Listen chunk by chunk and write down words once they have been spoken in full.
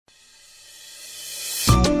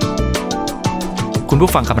คุณ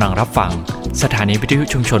ผู้ฟังกำลังรับฟังสถานีวิทยุ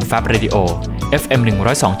ชุมชนแฟบเรดิโอ FM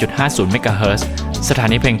 102.50 เมกะเฮิรตซ์สถา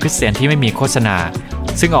นีเพลงคริสเตียนที่ไม่มีโฆษณา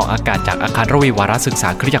ซึ่งออกอากาศจากอาคารระวีวารศึกษา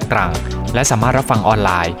คริสตจักรตรังและสามารถรับฟังออนไล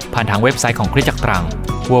น์ผ่านทางเว็บไซต์ของคริสตจักรตรัง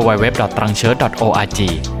www.trangchurch.org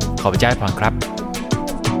ขอพระเจ้าอวยพรครับ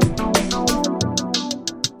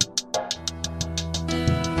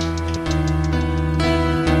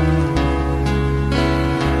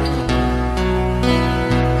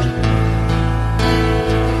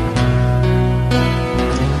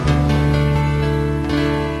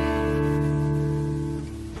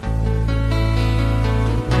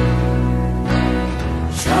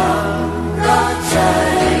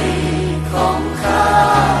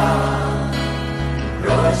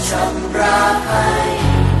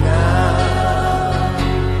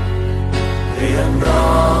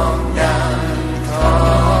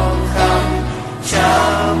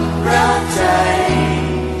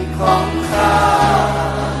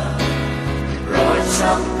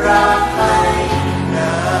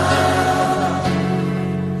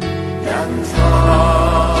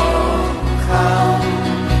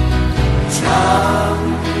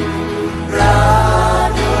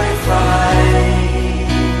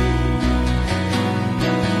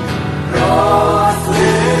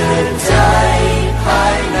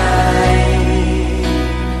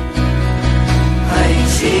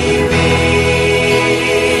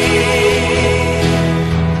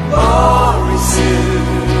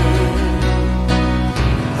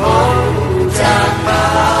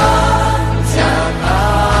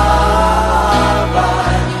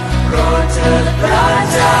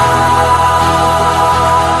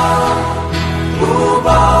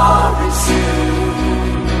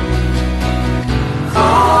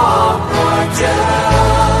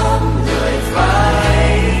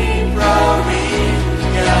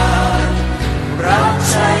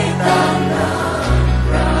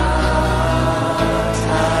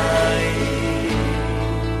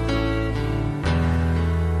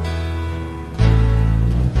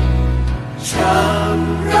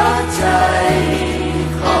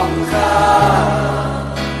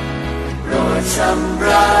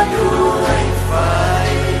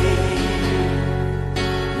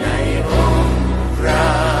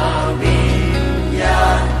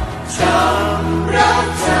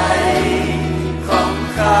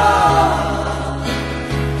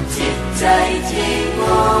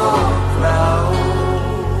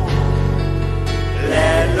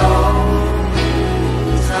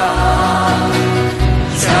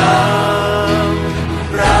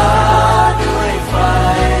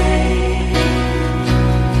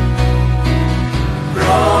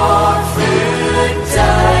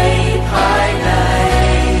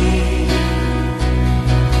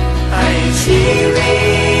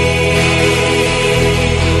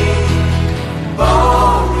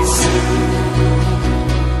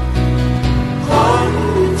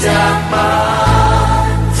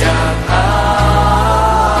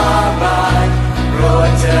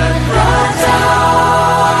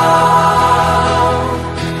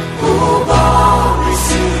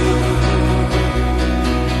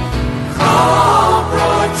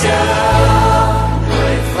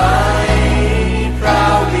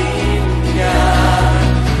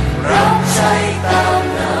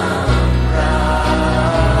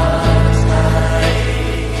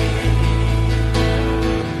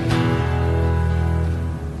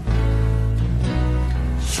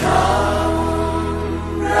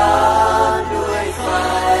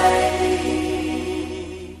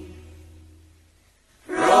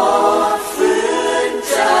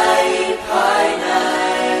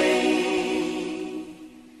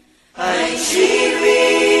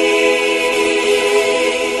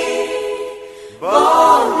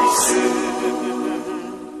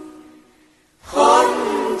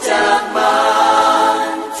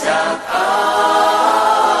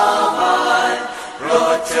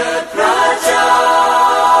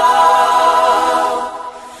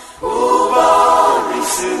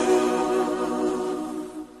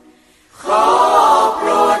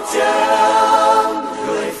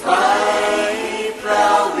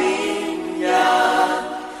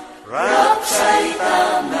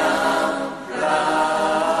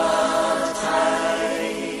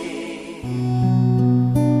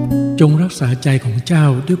จงรักษาใจของเจ้า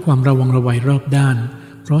ด้วยความระวังระไวรอบด้าน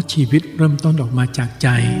เพราะชีวิตเริ่มต้นออกมาจากใจ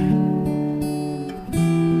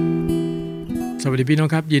สวัสดีพี่น้อง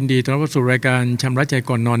ครับยินดีต้อนรับสู่รายการชำระใจ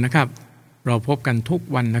ก่อนนอนนะครับเราพบกันทุก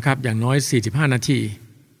วันนะครับอย่างน้อย45นาที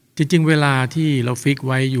จริงๆเวลาที่เราฟิกไ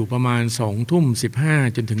ว้อยู่ประมาณ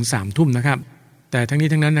 20:15 จนถึง 3:00 นนะครับแต่ทั้งนี้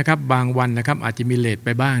ทั้งนั้นนะครับบางวันนะครับอาจจะมีเลทไป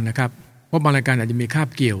บ้างนะครับเพราะบางรายการอาจจะมีคาบ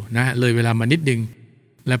เกี่ยวนะเลยเวลามานิดนึง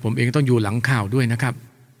และผมเองต้องอยู่หลังข่าวด้วยนะครับ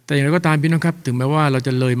แต่อย่างไรก็ตามพี่น้องครับถึงแม้ว่าเราจ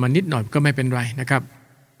ะเลยมานิดหน่อยก็ไม่เป็นไรนะครับ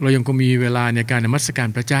เรายังคงมีเวลาในการนมัสการ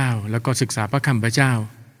พระเจ้าแล้วก็ศึกษาพระคำพระเจ้า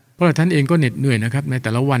เพราะท่านเองก็เหน็ดเหนื่อยนะครับในแ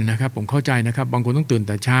ต่ละวันนะครับผมเข้าใจนะครับบางคนต้องตื่นแ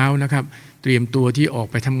ต่เช้านะครับเตรียมตัวที่ออก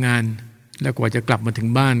ไปทำงานและกว่าจะกลับมาถึง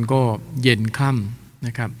บ้านก็เย็นค่ำน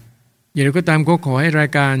ะครับอย่างไรก็ตามก็ขอให้ราย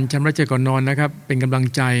การชำระใจก่อนนอนนะครับเป็นกำลัง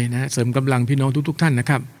ใจนะเสริมกำลังพี่น้องทุกท่านนะ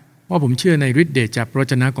ครับเพราะผมเชื่อในฤทธิ์เดชจากพระว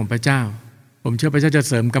จนะของพระเจ้าผมเชื่อพระเจ้าจะ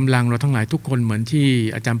เสริมกำลังเราทั้งหลายทุกคนเหมือนที่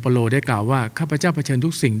อาจารย์เปโลได้กล่าวว่าข้าพเจ้าเผชิญทุ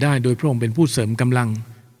กสิ่งได้โดยพระองค์เป็นผู้เสริมกำลัง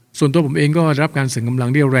ส่วนตัวผมเองก็รับการเสริมกำลัง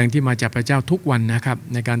เรี่ยวแรงที่มาจากพระเจ้าทุกวันนะครับ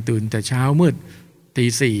ในการตื่นแต่เช้ามืดตี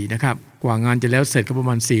สี่นะครับกว่างานจะแล้วเสร็จก็ประ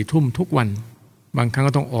มาณ4 ทุ่มทุกวันบางครั้ง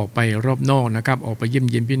ก็ต้องออกไปรอบนอกนะครับออกไปเยี่ยม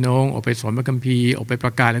เยียนพี่น้องออกไปสอนพระคัมภีร์ออกไปปร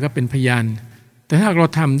ะกาศแล้วก็เป็นพยานแต่ถ้าเรา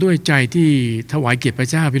ทำด้วยใจที่ถวายเกียรติพระ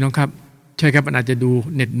เจ้าพี่น้องครับใช่ครับมันอาจจะดู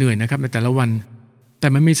เหน็ดเหนื่อยนะครับในแต่ละวันแต่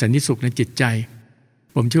มันมีสันติสุขในจิตใจ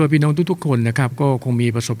ผมเชื่อว่าพี่น้องทุกๆคนนะครับก็คงมี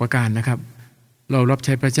ประสบการณ์นะครับเรารับใ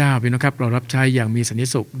ช้พระเจ้าพี่น้องครับเรารับใช้อย่างมีสันติ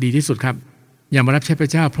สุขดีที่สุดครับอย่ามารับใช้พระ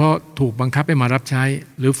เจ้าเพราะถูกบังคับให้มารับใช้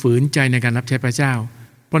หรือฝืนใจในการรับใช้พระเจ้า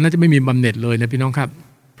เพราะนั้นจะไม่มีบำเหน็จเลยนะพี่น้องครับ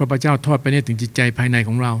เพราะพระเจ้าทอดไปเนี่ยถึงจิตใจภายในข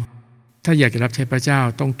องเราถ้าอยากจะรับใช้พระเจ้า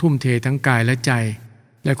ต้องทุ่มเททั้งกายและใจ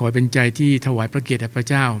และขอเป็นใจที่ถวายพระเกียรติแด่พระ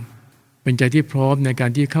เจ้าเป็นใจที่พร้อมในกา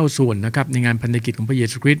รที่เข้าส่วนนะครับในงานพันธกิจของพระเย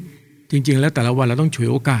ซูคริสต์จริงๆแล้วแต่ละวันเราต้องฉวย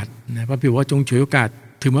โอกาสนะพระบิดาว่าจงฉวยโอกาส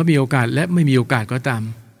ถึงว่ามีโอกาสและไม่มีโอกาสก็ตาม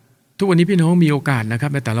ทุกวันนี้พี่น้องมีโอกาสนะครั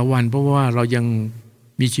บในแต่ละวันเพราะว่าเรายัง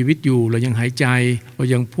มีชีวิตอยู่เรายังหายใจเรา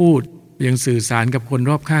ยังพูดเรายังสื่อสารกับคน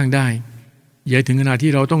รอบข้างได้อย่าถึงขนาด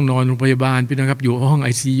ที่เราต้องนอนโรงพยาบาลพี่น้องครับอยู่ห้อง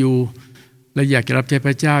ICU และอยากจะรับใช้พ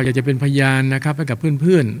ระเจ้าอยากจะเป็นพยานนะครับให้กับเ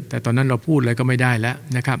พื่อนๆแต่ตอนนั้นเราพูดอะไรก็ไม่ได้แล้ว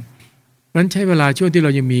นะครับเพราะฉะนั้นใช้เวลาช่วงที่เร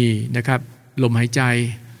ายังมีนะครับลมหายใจ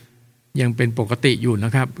ยังเป็นปกติอยู่น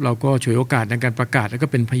ะครับเราก็ฉวยโอกาสในการประกาศแล้วก็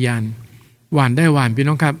เป็นพยานหว่านได้หว่านพี่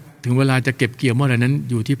น้องครับถึงเวลาจะเก็บเกี่ยวเมื่อไหร่นั้น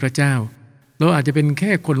อยู่ที่พระเจ้าเราอาจจะเป็นแ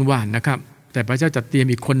ค่คนหว่านนะครับแต่พระเจ้าจัดเตรียม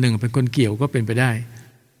อีกคนหนึ่งเป็นคนเกี่ยวก็เป็นไปได้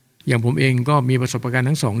อย่างผมเองก็มีประสบการณ์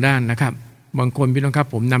ทั้งสองด้านนะครับบางคนพี่น้องครับ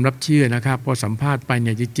ผมนำรับเชื่อนะครับพอสัมภาษณ์ไปเ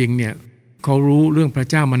นี่ยจริงๆเนี่ยเขารู้เรื่องพระ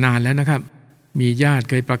เจ้ามานานแล้วนะครับมีญาติ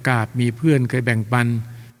เคยประกาศมีเพื่อนเคยแบ่งปัน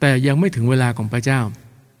แต่ยังไม่ถึงเวลาของพระเจ้า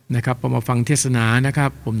นะครับพอมาฟังเทศนานะครับ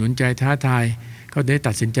ผมหนุนใจท้าทายก็ได้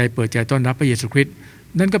ตัดสินใจเปิดใจต้อนรับพระเยซูคริสต์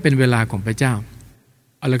นั่นก็เป็นเวลาของพระเจ้า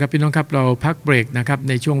เอาละครับพี่น้องครับเราพักเบรกนะครับ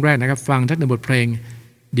ในช่วงแรกนะครับฟังทักหนึ่งบทเพลง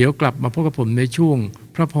เดี๋ยวกลับมาพบกับผมในช่วง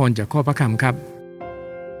พระพรจากข้อพระคำครับ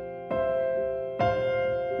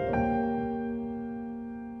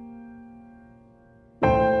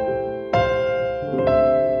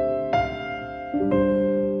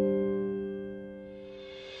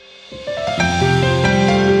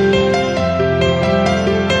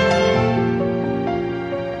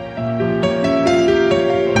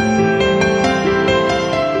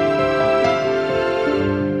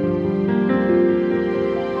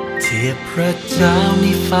พระเจ้าใน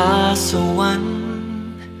ฟ้าสวรรค์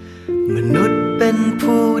มนุษย์เป็น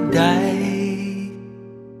ผู้ใด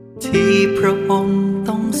ที่พระองค์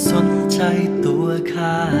ต้องสนใจตัว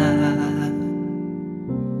ข้า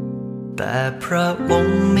แต่พระอง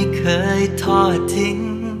ค์ไม่เคยทอดทิ้ง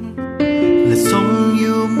และทรงอ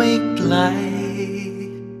ยู่ไม่ไกล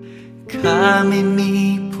ข้าไม่มี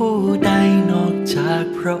ผู้ใดนอกจาก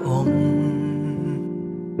พระองค์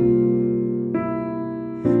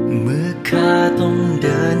เมื่อข้าต้องเ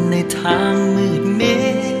ดินในทางมืดมิ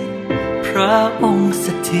ดพระองค์ส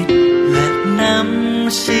ถิตและน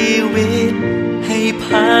ำชีวิตให้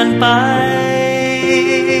ผ่านไป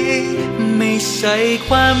ไม่ใช่ค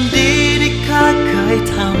วามดีที่ข้าเคย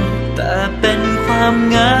ทำแต่เป็นความ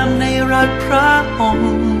งามในรักพระอง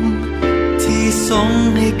ค์ที่ทรง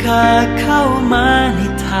ให้ข้าเข้ามาใน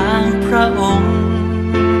ทางพระองค์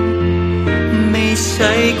ไม่ใ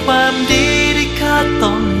ช่ความดีที่ข้า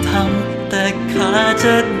ต้องทำแต่ข้าจ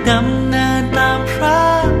ะดำเนินตามพระ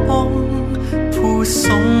องค์ผู้ท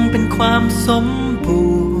รงเป็นความสมบู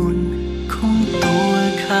รณ์ของตัว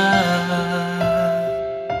ข้า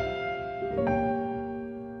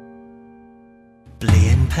เปลี่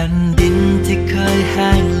ยนแผ่นดินที่เคยแ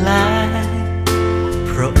ห้งแล้ง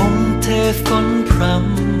พระองค์เทฝนพร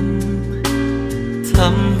ำท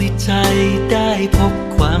ำให้ใจได้พบ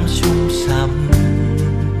ความชุ่มช่ำ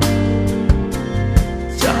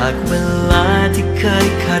จากเวลาที่เคย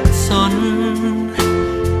ขัดสน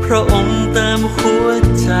พระองค์เติมหัว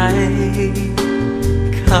ใจ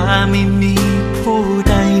ข้าไม่มีผู้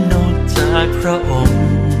ใดนอกจากพระองค์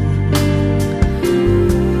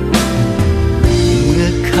เมื่อ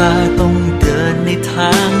ข้าต้องเดินในท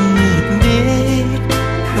างมืดมิด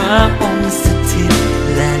พระองค์สถิต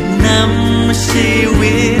และนำชี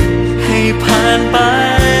วิตให้ผ่านไป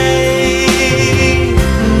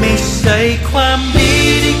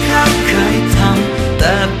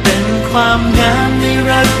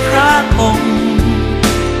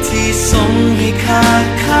ทรงให้ข้า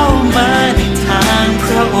เข้ามาในทางพ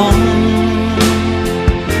ระองค์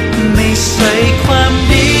ไม่ใช่ความ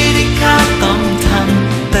ดีที่ข้าต้องท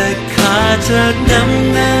ำแต่ข้าจะด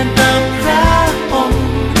ำเนินตามพระองค์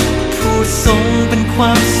ผู้ทรงเป็นคว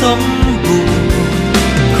ามสมบูรณ์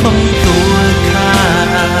ของตัวข้า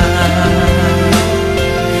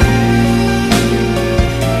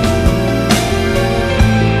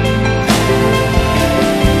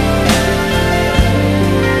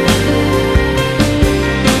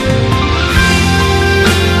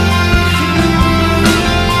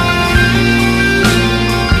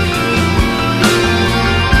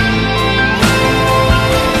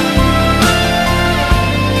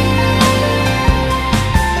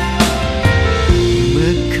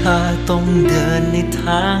ต้องเดินในท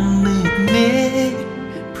างมืดมิด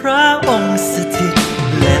พระองค์สถิต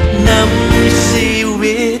และนำชี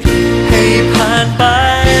วิตให้ผ่านไป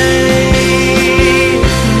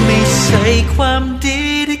ไม่ใช่ความดี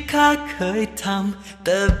ที่ข้าเคยทำแ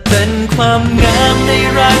ต่เป็นความงามใน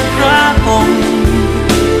รักพระองค์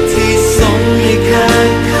ที่ทรงให้ข้า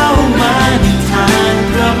เข้ามาในทาง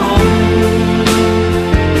พระองค์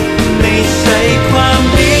ไม่ใช่ความ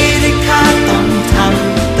ดีที่ข้าต้องทำ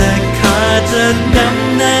จะด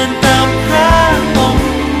ำเนินตามพระองค์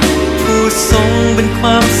ผู้ทรงเป็นคว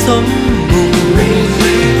ามสมบูร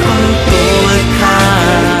ณ์ของตัวข้า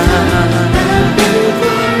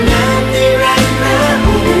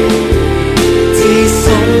ที่ท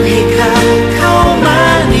รงให้ข้าเข้ามา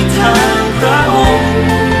ในทางพระองค์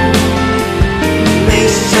ไม่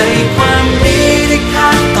ใช่ความดีที่ข้า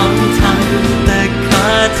ต้องทำแต่ข้า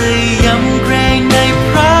จะยำเกรงในพ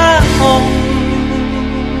ระองค์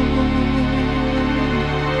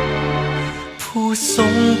ผู้ทร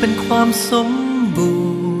งเป็นความสมบู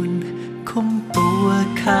รณ์ของตัว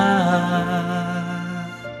ข้า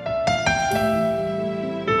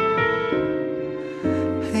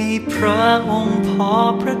ให้พระองค์พอ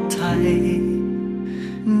พระทัย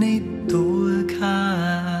ในตัวข้า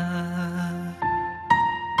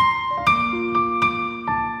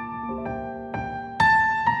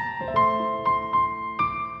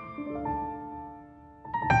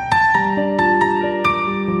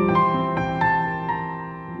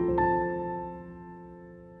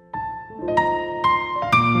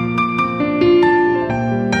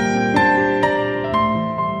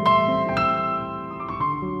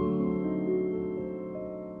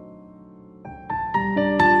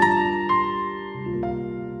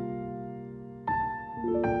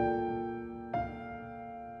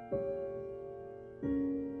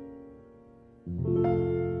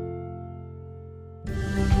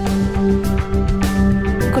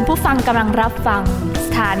ฟังกำลังรับฟังส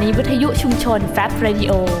ถานีวิทยุชุมชนแฟบเรดิโ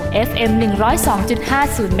อ FM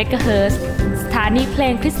 102.50 เมกะเฮิรตซ์สถานีเพล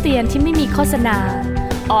งคริสเตียนที่ไม่มีโฆษณา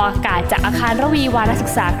ออกอากาศจากอาคารระวีวารศึ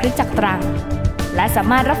กษาคริสตจักรตรังและสา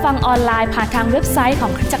มารถรับฟังออนไลน์ผ่านทางเว็บไซต์ขอ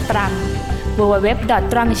งคริสตจักรตรัง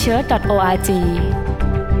www.trangchurch.org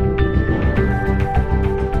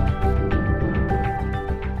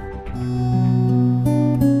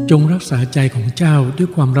จงรักษาใจของเจ้าด้วย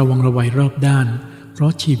ความระวังระไวรอบด้านเพร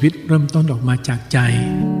าะชีวิตเริ่มต้นออกมาจากใจ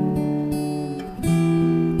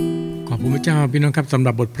ขอบคุณพระเจ้าพี่น้องครับสำห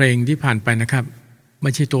รับบทเพลงที่ผ่านไปนะครับไ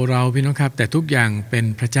ม่ใช่ตัวเราพี่น้องครับแต่ทุกอย่างเป็น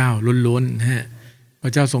พระเจ้าล้วนๆนะฮะพร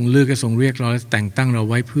ะเจ้าทรงเลือกและทรงเรียกเราและแต่งตั้งเรา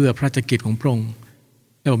ไว้เพื่อพระราชกิจของพระองค์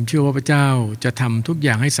และผมเชื่อว่าพระเจ้าจะทำทุกอ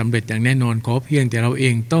ย่างให้สำเร็จอย่างแน่นอนขอเพียงแต่เราเอ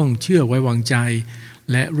งต้องเชื่อไว้วางใจ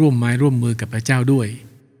และร่วมไม้ร่วมมือกับพระเจ้าด้วย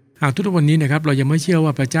หากทุกวันนี้นะครับเรายังไม่เชื่อว่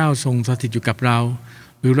าพระเจ้าทรงสถิตอยู่กับเรา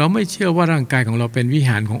หรือเราไม่เชื่อว่าร่างกายของเราเป็นวิห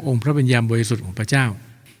ารขององค์พระวิญญาณบริสุทธิ์ของพระเจ้า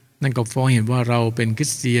นั่นก็ฟ้องเห็นว่าเราเป็นคริ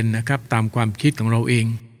สเตียนนะครับตามความคิดของเราเอง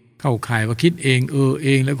เข้าข่ายว่าคิดเองเอ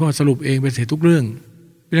งแล้วก็สรุปเองไปเสียทุกเรื่อง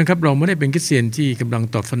พี่น้องครับเราไม่ได้เป็นคริสเตียนที่กำลัง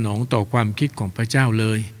ตอบสนองต่อความคิดของพระเจ้าเล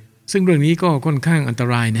ยซึ่งเรื่องนี้ก็ค่อนข้างอันต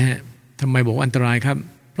รายนะฮะทำไมบอกว่าอันตรายครับ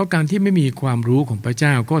เพราะการที่ไม่มีความรู้ของพระเจ้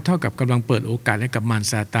าก็เท่ากับกำลังเปิดโอกาสให้กับมาร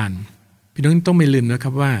ซาตานพี่น้องต้องไม่ลืมนะค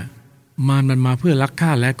รับว่ามารมันมาเพื่อลักฆ่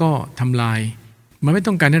าและก็ทำลายมันไม่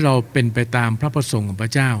ต้องการให้เราเป็นไปตามพระประสงค์ของพร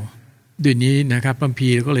ะเจ้าด้วยนี้นะครับพระคัมภี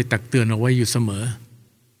ร์ก็เลยตักเตือนเอาไว้อยู่เสมอ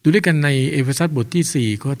ดูด้วยกันในเอเฟซัสบทที่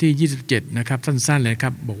4ข้อที่27นะครับสั้นๆเลยค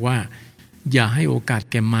รับบอกว่าอย่าให้โอกาส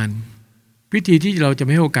แก่มารวิธีที่เราจะไ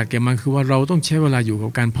ม่ให้โอกาสแก่มารคือว่าเราต้องใช้เวลาอยู่กั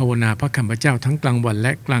บการภาวนาพระคำพระเจ้าทั้งกลางวันแล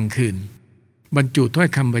ะกลางคืนบรรจุถ้อย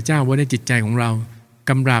คำพระเจ้าไว้ในจิตใจของเรา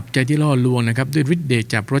กำราบใจที่ล่อลวงนะครับด้วยฤทธิ์เดช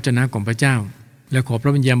จากพระวจนะของพระเจ้าและขอพร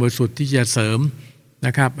ะวิญญาณบริสุทธิ์ที่จะเสริมน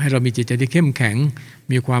ะครับให้เรามีจิตใจที่เข้มแข็ง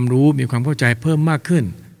มีความรู้มีความเข้าใจเพิ่มมากขึ้น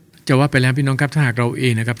จะว่าไปแล้วพี่น้องครับถ้าหากเราเอ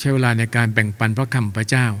งนะครับใช้เวลาในการแบ่งปันพระคำพระ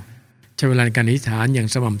เจ้าใช้เวลาในการอธิษฐานอย่าง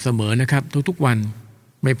สม่ำเสมอนะครับทุกๆวัน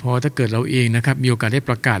ไม่พอถ้าเกิดเราเองนะครับมีโอกาสได้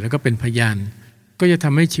ประกาศแล้วก็เป็นพยานก็จะ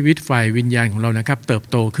ทำให้ชีวิตฝ่ายวิญญาณของเรานะครับเติบ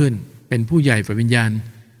โตขึ้นเป็นผู้ใหญ่ฝ่ายวิญญา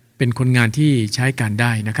ณเป็นคนงานที่ใช้การไ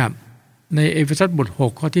ด้นะครับในเอเฟซัสบท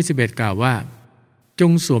6ข้อที่11กล่าวว่า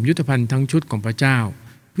จงสวมยุทธภัณฑ์ทั้งชุดของพระเจ้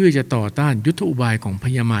าเพื่อจะต่อต้านยุทธอุบายของพ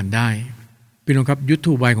ญามารได้พี่น้องครับยุท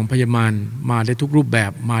ธอุบายของพญามารมาได้ทุกรูปแบ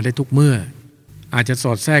บมาได้ทุกเมื่ออาจจะส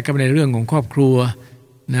อดแทรกเข้าในเรื่องของครอบครั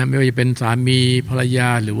วนะไม่ว่าจะเป็นสามีภรร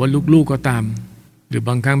ยาหรือว่าลูกๆก็ตามหรือ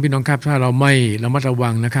บางครั้งพี่น้องครับถ้าเราไม่ระมัดร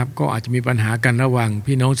ะวังนะครับก็อาจจะมีปัญหากันระหว่าง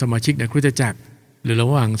พี่น้องสมาชิกในคริสตจักรหรือระ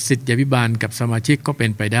หว่างศิษยาภิบาลกับสมาชิกก็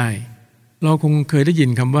เป็นไปได้เราคงเคยได้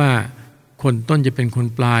ยินคำว่าคนต้นจะเป็นค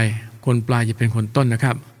นปลายคนปลายจะเป็นคนต้นนะ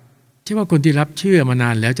ครับใช่ว่าคนที่รับเชื่อมาน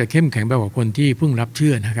านแล้วจะเข้มแข็งแบบกว่าคนที่เพิ่งรับเชื่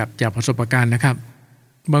อนะครับจากประสบการณ์นะครับ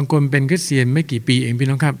บางคนเป็นคริสเตียนไม่กี่ปีเองพี่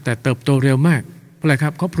น้องครับแต่เติบโตเร็วมากเพราะอะไรค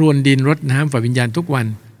รับเขาพรวนดินรดน้ำฝ่ายวิญญาณทุ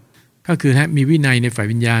กวันก็คือมีวินัยในฝ่าย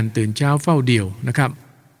วิญญาณตื่นเช้าเฝ้าเดี่ยวนะครับ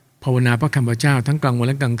ภาวนาพระคำพระเจ้าทั้งกลางวัน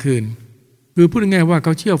และกลางคืนคือพูดง่ายๆว่าเข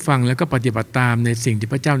าเชื่อฟังแล้วก็ปฏิบัติตามในสิ่งที่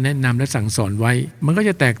พระเจ้าแนะนำและสั่งสอนไว้มันก็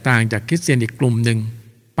จะแตกต่างจากคริสเตียนอีกกลุ่มหนึ่ง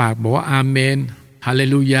ปากบอกว่าอาเมนฮาเล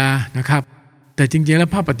ลูยานะครับแต่จริงๆแล้ว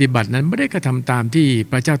ภาพปฏิบัตินั้นไม่ได้กระทำตาม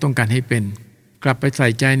ที่พระเจ้าต้องการให้เป็นกลับไป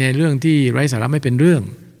ใส่ใจในเรื่องที่ไร้สาระไม่เป็นเรื่อง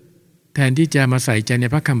แทนที่จะมาใส่ใจใ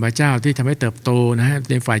นพระคำพระเจ้าที่ทำให้เติบโ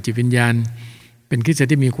ตในฝ่ายจิตวิญญาณเป็นคริสเตีย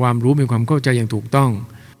นที่มีความรู้มีความเข้าใจอย่างถูกต้อ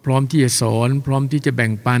งพร้อมที่จะสอนพร้อมที่จะ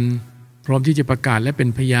แบ่งปันพร้อมที่จะประกาศและ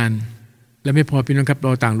เป็นพยานและไม่พอพี่น้องครับเ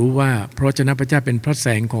ราต่างรู้ว่าพระวจนะพระเจ้าเป็นพระแ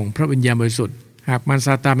สงของพระวิญญาณบริสุทธิ์หากมารซ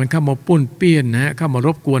าตานมันเข้ามาปุ้นเปี้ยนเข้ามาร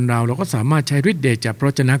บกวนเราก็สามารถใช้ฤทธิ์เดชจากพระ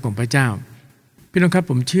วจนะของพระเจ้าพี่น้องครั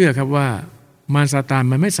บผมเชื่อครับว่ามารซาตา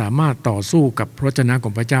นมันไม่สามารถต่อสู้กับพระวจนะข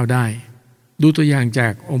องพระเจ้าได้ดูตัวอย่าง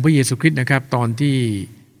จากองค์พระเยซูคริสต์นะครับตอนที่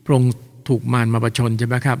พระองค์ถูกมารมาประชนใช่ไ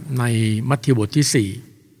หมครับในมัทธิวบทที่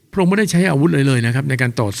4พระองค์ไม่ได้ใช้อาวุธเลยนะครับใน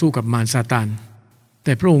การต่อสู้กับมารซาตาน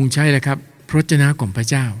แต่พระองค์ใช้นะครับพระวจนะของพระ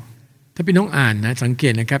เจ้าถ้าพี่น้องอ่านนะสังเ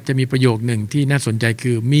กตนะครับจะมีประโยคหนึ่งที่น่าสนใ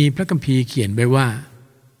จคือมีพระคัมภีร์เขียนไว้ว่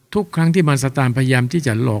าทุกครั้งที่มารซาตานพยายามที่จ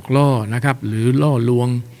ะหลอกล่อนะครับหรือล่อล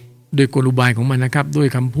วงโดยกลอุบายของมันนะครับด้วย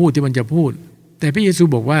คำพูดที่มันจะพูดแต่พระเยซู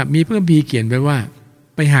บอกว่ามีพระคัมภีร์เขียนไว้ว่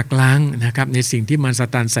าไปหักล้างนะครับในสิ่งที่มารซา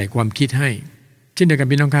ตานใส่ความคิดให้เช่นเดียวกัน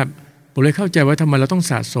พี่น้องครับผมเลยเข้าใจว่าทำไมเราต้อง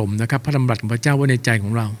สะสมนะครับพระดำรัสของพระเจ้าไว้ในใจข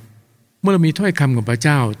องเราเมื่อเรามีถ้อยคำของพระเ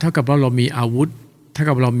จ้าเท่ากับเรามีอาวุธเท่า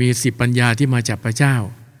กับเรามีสิบปัญญาที่มาจากพระเจ้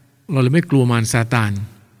าเราเลยไม่กลัวมารซาตาน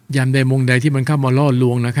ยามใดมงใดที่มันเข้ามาล่อ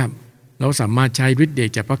ลวงนะครับเราสามารถใช้ฤทธิ์เด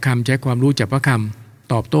ชจากพระคำใช้ความรู้จากพระค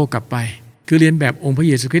ำตอบโต้กลับไปคือเรียนแบบองค์พระเ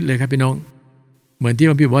ยซูคริสต์เลยครับพี่น้องเหมือนที่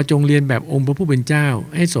พระบิดาบอกว่าจงเรียนแบบองค์พระผู้เป็นเจ้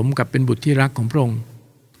าให้สมกับเป็นบุตรที่รักของพระอ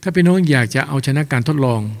งค์ถ้าพี่น้องอยากจะเอาชนะการทด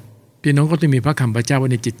ลองพี่น้องก็ต้องมีพระคำพระเจ้า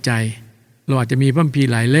ไว้ในจิตใจเราอาจจะมีพระคัมภีร์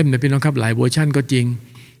หลายเล่มนะพี่น้องครับหลายเวอร์ชันก็จริ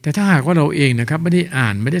งแต่ถ้าหากว่าเราเองนะครับไม่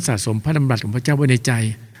ได้อ่านไม่ได้สะสมพระดำรัสของพระเจ้าไว้ใน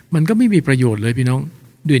ใจมันก็ไม่มีประโยชน์เลยพี่น้อง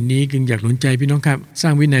ด้วยนี้จึงอยากหนุนใจพี่น้องครับสร้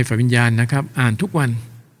างวินัยฝ่ายวิญญาณนะครับอ่านทุกวั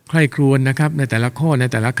นใคร่ครวญนะครับในแต่ละข้อใ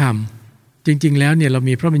นแต่ละคำจริงๆแล้วเนี่ยเร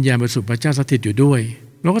ามีพระวิญญาณบริสุทธิ์พระเจ้าสถิตอยู่ด้วย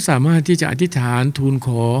เราก็สามารถที่จะอธิษฐานทูล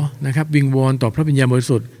ขอนะครับวิงวอนต่อพระวิญญาณ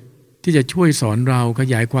บริสุทธิ์ที่จะช่วยสอนเรา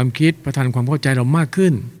ขยายความคิดประทานความเข้าใจเรามากขึ้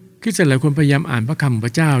นคริสเตียนหลายคนพยายามอ่านพระคำของ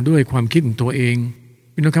พระเจ้าด้วยความคิดของตัวเอ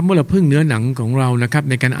งพี่น้องครับเมื่อเราพึ่งเนื้อหนังของเรานะครั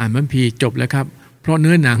บในการอ่านพระคัมภีร์จบแล้วครับเพราะเ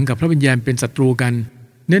นื้อหนังกับพระวิญญาณเป็นศัตรูกัน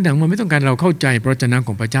เนื้อหนังมันไม่ต้องการเราเข้าใจพระวจนะ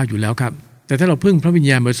ของพระเจ้าอยู่แล้วครับแต่ถ้าเราพึ่งพระวิ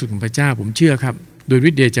ญญาณบริสุทธิ์ของพระเจ้าผมเชื่อครับโดยฤ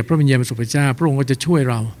ทธิ์เดชจากพระวิญญาณบริสุทธิ์พระเจ้าพระองค์ก็จะช่วย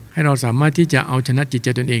เราให้เราสามารถที่จะเอาชนะจิตใ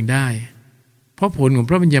จตนเองได้เพราะผลขอ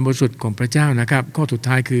งพระวิญญาณบริสุทธิ์ของพระเจ้านะครับข้อสุ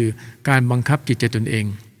ดท้ายคือการบังคับจิตใจตนเอ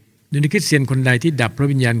งโดยคริสเตียนคนใดที่ดับพระ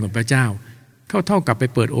วิญญาณของพระเจ้าเขาเท่ากับไป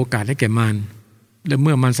เปิดโอกาสให้แก่มารและเ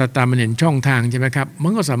มื่อมารซาตานมันเห็นช่องทางใช่ไหมครับ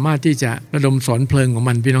มันก็สามารถที่จะระดมสอนเพลิงขอ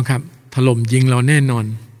งมันพี่น้องครับถล่มยิงเราแน่นอ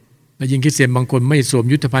นและยิงคริสเตียนบางคนไม่สว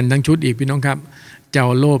มยุทธภัณฑ์ทั้งชุดอีกพี่น้องครับเจ้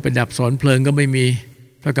าโล่ไปดับสอนเพลิงก็ไม่มี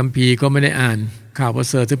พระคัมภีร์ก็ไม่ได้อ่านข่าวปร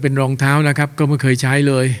ะเสริฐที่เป็นรองเท้านะครับก็ไม่เคย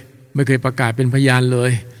ใช้เลยไม่เคยประกาศเป็นพยานเล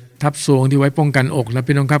ยทับทรวงที่ไว้ป้องกันอกแล้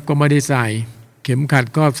วพี่น้องครับก็ไม่ได้ใส่เข็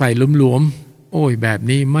มขัดก็ใส่หลวมๆโอ้ยแบ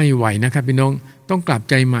บนี้ไม่ไหวนะครับพี่น้องต้องกลั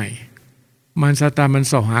บใจใหม่มารซาตานมัน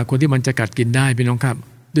ส่อหาคนที่มันจะกัดกินได้พี่น้องครั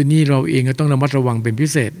บด้วยนี้เราเองก็ต้องระมัดระวังเป็นพิ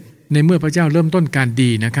เศษในเมื่อพระเจ้าเริ่มต้นการ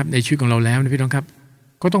ดีนะครับในชีวิตของเราแล้วนะพี่น้องครับ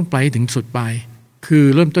ก็ต้องไปถึงสุดปลายคื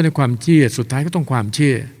อเริ่มต้นในความเชื่อสุดท้ายก็ต้องความเ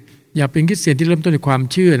ชื่ออย่าเป็นคริสเตียนที่เริ่มต้นในความ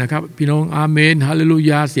เชื่อนะครับพี่น้องอาเมนฮาเ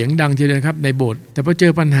ลลูยาเสียงดังทีเดียวครับในโบสถ์แต่พอเจ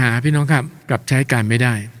อปัญหาพี่น้องครับกลับใช้การไม่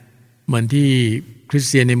ได้เหมือนที่คริส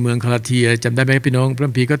เตียนในเมืองคาลาเทียจำได้ไหมพี่น้องพระ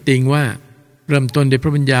คัมภีร์ก็ติงว่าเริ่มต้นด้วยพ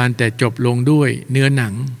ระวิญญาณแต่จบลงด้วยเนื้อ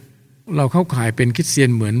หนังเราเข้าข่ายเป็นคริสเตี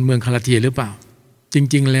ยนเหมือนเมืองคาลาเทียหรือเปล่า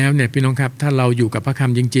จริงๆแล้วเนี่ยพี่น้องครับถ้าเราอยู่กับพระค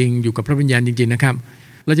ำจริงๆอยู่กับพระวิญญาณจริงๆนะครั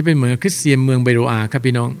บเราจะเป็นเหมือนคริสเตียนเมืองเบโรอาครับ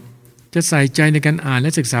พี่น้อง จะใส่ใจในการอ่านแล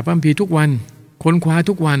ะศึกษาพระคัมภีร์ทุกวันค้นคว้า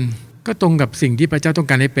ทุกวันก็ตรงกับสิ่งที่พระเจ้าต้อง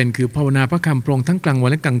การให้เป็นคือภาวนาพระคำพระองค์ทั้งกลางวั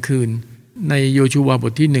นและกลางคืนในโยชูวาบ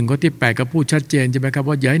ทที่1ข้อที่8ก็พูดชัดเจนใช่ไหมครับ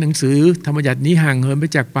ว่าอย่าให้หนังสือธรรมบัญญัตินี้ห่างเหินไป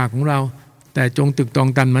จากปากของเราแต่จงตึกตอง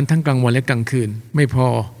ตันมันทั้งกลางวันและกลางคืนไม่พอ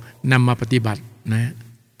นำมาปฏิบัตินะ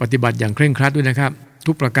ปฏิบัติอย่างเคร่งครัดด้วยนะครับ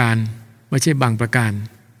ทุกประการไม่ใช่บางประการ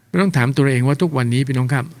เราต้องถามตัวเองว่าทุกวันนี้พี่น้อง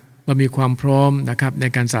ครับเรามีความพร้อมนะครับใน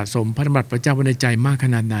การสะสมพระธรรมบัญญัติพระเจ้าไว้ในใจมากข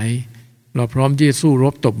นาดไหนเราพร้อมที่จะสู้ร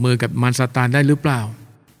บตบมือกับมารซาตานได้หรือเปล่า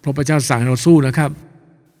เพราะพระเจ้าสั่งให้เราสู้นะครับ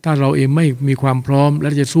ถ้าเราเองไม่มีความพร้อมแล้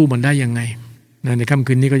วจะสู้มันได้ยังไงในค่ำ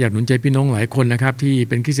คืนนี้ก็อยากหนุนใจพี่น้องหลายคนนะครับที่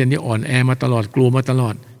เป็นคริสเตียนที่อ่อนแอมาตลอดกลัวมาตลอ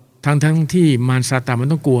ดทั้งที่มารซาตานมัน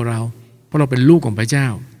ต้องกลัวเราเพราะเราเป็นลูกของพระเจ้า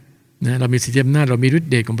นะเรามีสิทธิอำนาจเรามีฤทธิ์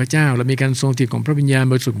เดชของพระเจ้าเรามีการทรงสถิตของพระวิญญาณ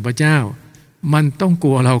บริสุทธิ์ของพระเจ้ามันต้องก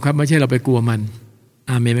ลัวเราครับไม่ใช่เราไปกลัวมัน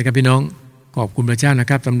อาเมนไหมครับพี่น้องขอบคุณพระเจ้านะ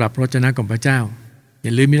ครับสำหรับพระวจนะของพระเจ้าอย่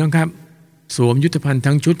าลืมพี่น้องครับสวมยุทธภัณฑ์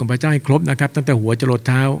ทั้งชุดของพระเจ้าให้ครบนะครับตั้งแต่หัวจรด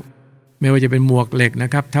เท้าไม่ว่าจะเป็นหมวกเหล็กน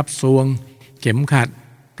ะครับทับซวงเข็มขัด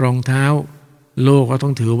รองเท้าโล่ก็ต้อ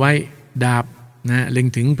งถือไว้ดาบนะเล็ง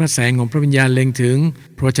ถึงพระแสงของพระวิญญาณเล็งถึง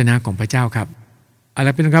พระวจนะของพระเจ้าครับเอา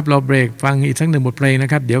ล่ะพี่น้องครับเราเบรกฟังอีกสักหนึ่งบทเพลงน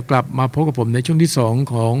ะครับเดี๋ยวกลับมาพบกับผมในช่วงที่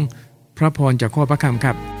2ของพระพรจากข้อพระคำค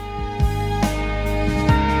รับ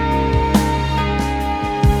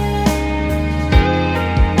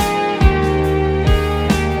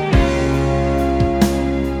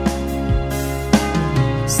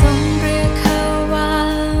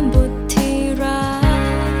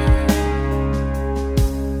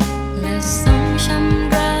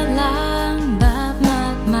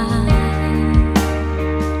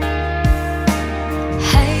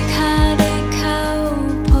ให้ข้าได้เข้า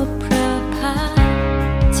พบพระพัก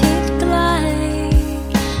ตร์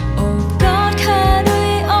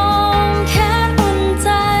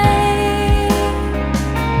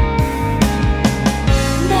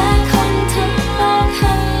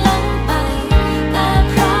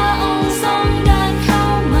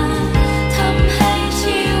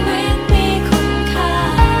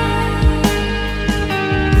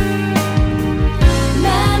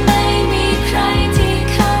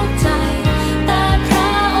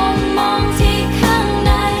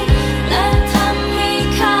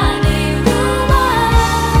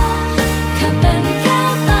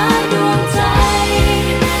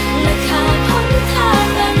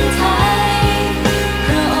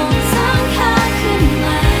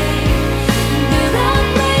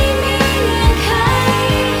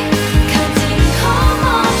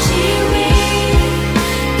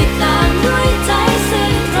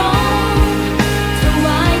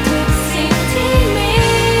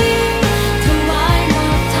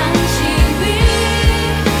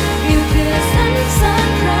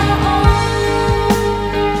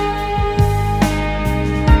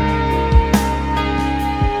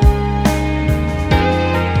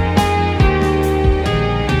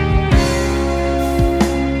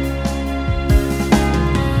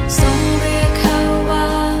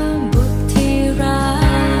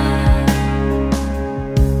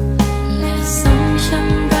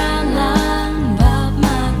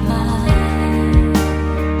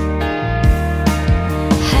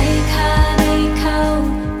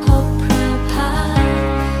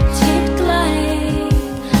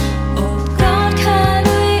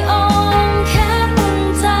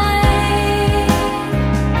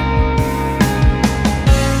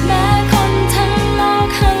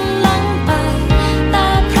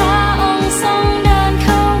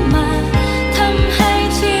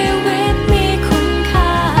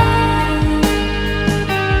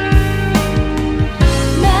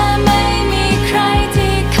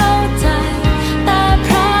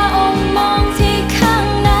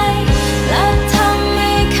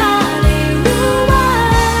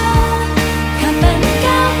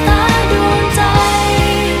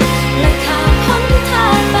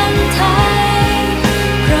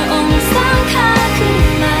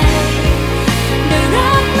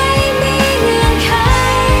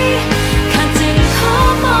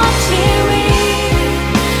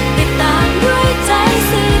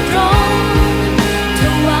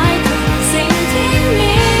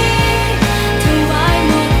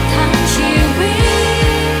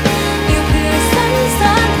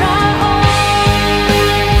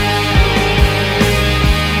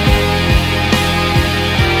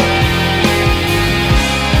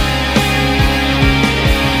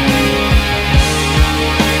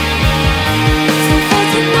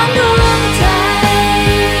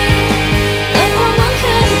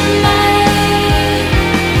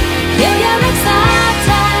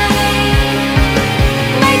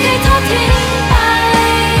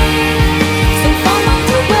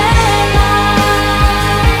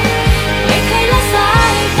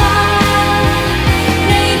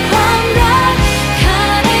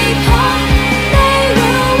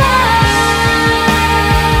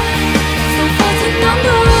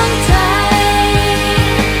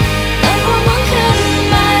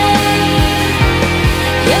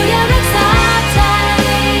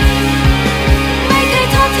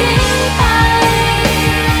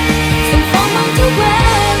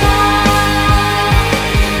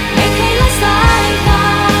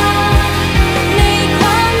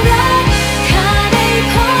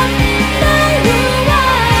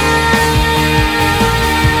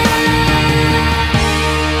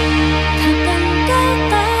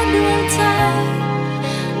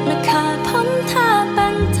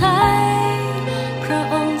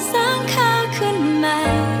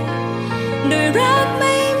โดยรักไ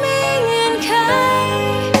ม่มีเงื่อนไข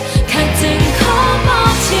ข้าจึงขอมอ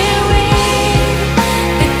บชีวิต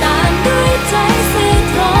ติดตามด้วยใจซื่อ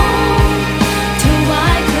ตรงถวา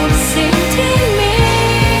ยทุกสิ่งที่มี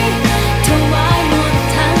ถวายหมด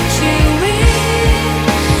ทั้งชีวิต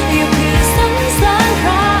อยู่เพื่อสรรเสริญพ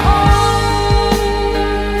ระองค์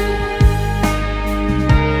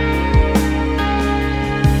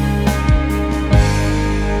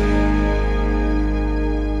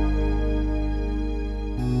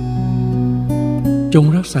จง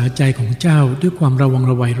รักษาใจของเจ้าด้วยความระวัง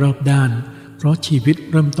ระไวรอบด้านเพราะชีวิต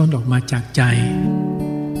เริ่มต้นออกมาจากใจ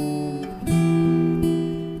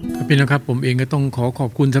ครับพี่น้องครับผมเองก็ต้องขอ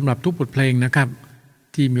บคุณสำหรับทุกบทเพลงนะครับ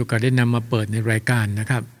ที่มีโอกาสได้นำมาเปิดในรายการนะ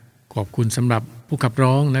ครับขอบคุณสำหรับผู้ขับ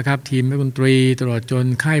ร้องนะครับทีมนักดนตรีตลอดจน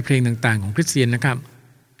ค่ายเพลงต่างๆของคริสเตียนนะครับ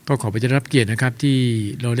ก็ขอพระเจ้ารับเกียรตินะครับที่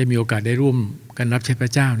เราได้มีโอกาสได้ร่วมกันรับใช้พร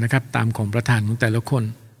ะเจ้านะครับตามของประทานของแต่ละคน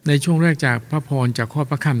ในช่วงแรกจากพระพรจากข้อ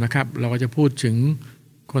พระคำนะครับเราก็จะพูดถึง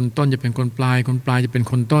คนต้นจะเป็นคนปลายคนปลายจะเป็น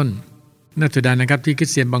คนต้นน่าเสียดายนะครับที่คริส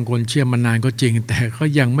เตียนบางคนเชื่อมานานก็จริงแต่เขา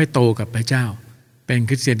ยังไม่โตกับพระเจ้าเป็นค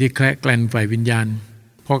ริสเตียนที่แคละแกลนฝ่ายวิญญาณ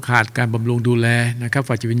เพราะขาดการบำรุงดูแลนะครับ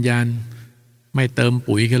ฝ่ายจิตวิญญาณไม่เติม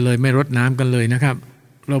ปุ๋ยกันเลยไม่รดน้ำกันเลยนะครับ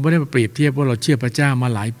เราไม่ได้มาเปรียบเทียบว่าเราเชื่อพระเจ้ามา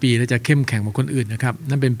หลายปีแล้วจะเข้มแข็งกว่าคนอื่นนะครับ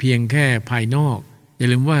นั่นเป็นเพียงแค่ภายนอกอย่า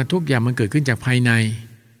ลืมว่าทุกอย่างมันเกิดขึ้นจากภายใน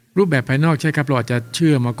รูปแบบภายนอกใช่ครับเราอาจจะเชื่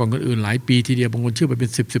อมาก่อนคนอื่นหลายปีทีเดียวบางคนเชื่อไปเป็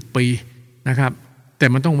น10 ปีนะครับแต่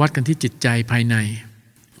มันต้องวัดกันที่จิตใจภายใน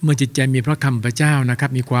เมื่อจิตใจมีพระคำพระเจ้านะครับ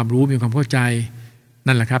มีความรู้มีความเข้าใจ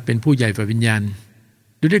นั่นแหละครับเป็นผู้ใหญ่ฝ่ายวิญญาณ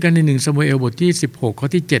ดูด้วยกันใน1ซามูเอลบทที่16ข้อ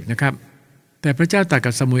ที่7นะครับแต่พระเจ้าตรัส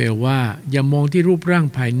กับซามูเอลว่าอย่ามองที่รูปร่าง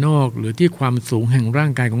ภายนอกหรือที่ความสูงแห่งร่า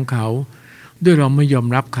งกายของเขาด้วยเราไม่ยอม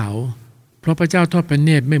รับเขาเพราะพระเจ้าทอดพระเน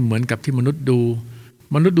ตรไม่เหมือนกับที่มนุษย์ดู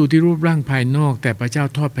ที่รูปร่างภายนอกแต่พระเจ้า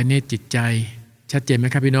ทอดพระเนตรจิตใจชัดเจนไหม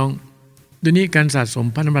ครับพี่น้องดูนี้การสะสม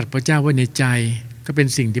พระดำรัสพระเจ้าไว้ในใจก็เป็น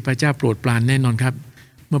สิ่งที่พระเจ้าโปรดปรานแน่นอนครับ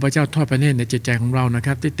เมื่อพระเจ้าทอดพระเนตรในจิตใจของเรานะค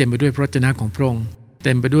รับที่เต็มไปด้วยพระวจนะของพระองค์เ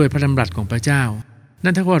ต็มไปด้วยพระดำรัสของพระเจ้า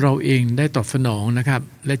นั่นถ้าว่าเราเองได้ตอบสนองนะครับ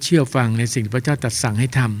และเชื่อฟังในสิ่งที่พระเจ้าตรัสสั่งให้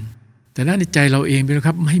ทำแต่ในใจเราเองนะค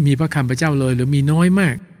รับไม่มีพระคำพระเจ้าเลยหรือมีน้อยมา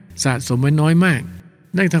กสะสมไว้น้อยมาก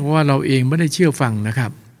นั่นถ้าว่าเราเองไม่ได้เชื่อฟังนะครั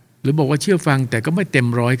บหรือบอกว่าเชื่อฟังแต่ก็ไม่เต็ม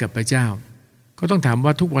ร้อยกับพระเจ้าก็ต้องถามว่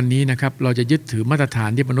าทุกวันนี้นะครับเราจะยึดถือมาตรฐาน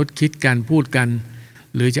ที่มนุษย์คิดกันพูดกัน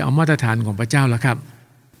หรือจะเอามาตรฐานของพระเจ้าล่ะครับ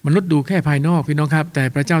มนุษย์ดูแค่ภายนอกพี่น้องครับแต่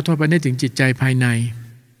พระเจ้าทอดพระเนตรถึงจิตใจภายใน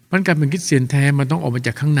มันการเป็นคริสเตียนแท้มันต้องออกมาจ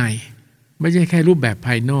ากข้างในไม่ใช่แค่รูปแบบภ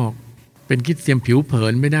ายนอกเป็นคริสเตียนผิวเผิ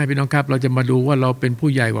นไม่ได้พี่น้องครับเราจะมาดูว่าเราเป็นผู้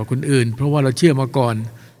ใหญ่กว่าคนอื่นเพราะว่าเราเชื่อมาก่อน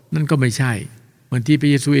นั่นก็ไม่ใช่เหมือนที่พระ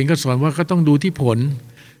เยซูเองก็สอนว่าก็ต้องดูที่ผล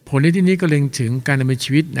ในที่นี้ก็เล็งถึงการดำเนิน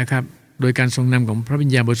ชีวิตนะครับโดยการทรงนำของพระวิญ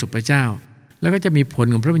ญาณบริสุทธิ์พระเจ้าแล้วก็จะมีผล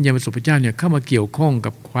ของพระวิญญาณบริสุทธิ์พระเจ้าเนี่ยเข้ามาเกี่ยวข้อง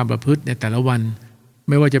กับความประพฤติในแต่ละวันไ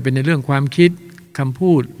ม่ว่าจะเป็นในเรื่องความคิดคำ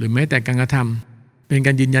พูดหรือแม้แต่การกระทำเป็นก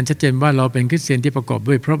ารยืนยันชัดเจนว่าเราเป็นคริสเตียนที่ประกอบ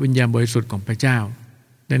ด้วยพระวิญญาณบริสุทธิ์ของพระเจ้า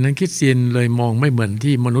ดังนั้นคริสเตียนเลยมองไม่เหมือน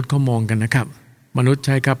ที่มนุษย์เขามองกันนะครับมนุษย์ใ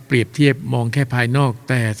ช้ครับเปรียบเทียบมองแค่ภายนอก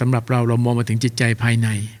แต่สำหรับเรามองมาถึงจิตใจภายใน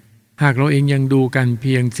หากเราเองยังดูกันเ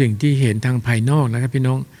พียงสิ่งที่เห็นทางภายนอกนะครับพี่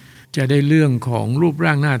น้องจะได้เรื่องของรูป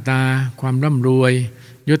ร่างหน้าตาความร่ำรวย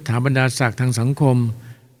ยศถาบรรดาศักดิ์ทางสังคม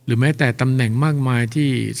หรือแม้แต่ตำแหน่งมากมายที่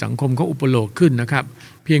สังคมเขาอุปโลกขึ้นนะครับ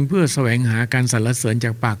เพียงเพื่อแสวงหาการสรรเสริญจา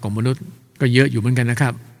กปากของมนุษย์ก็เยอะอยู่เหมือนกันนะค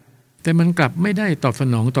รับแต่มันกลับไม่ได้ตอบส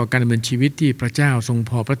นองต่อการดำเนินชีวิตที่พระเจ้าทรง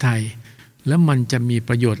พอพระทัยแล้วมันจะมีป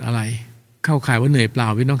ระโยชน์อะไรเข้าข่ายว่าเหนื่อยเปล่า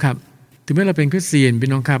พี่น้องครับถึงแม้เราเป็นคริสเตียนพี่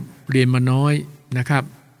น้องครับเรียนมาน้อยนะครับ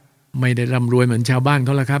ไม่ได้ร่ำรวยเหมือนชาวบ้านเข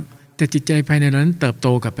าละครับแต่จิตใจภายในนั้นเติบโต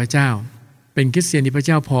กับพระเจ้าเป็นคริสเตียนที่พระเ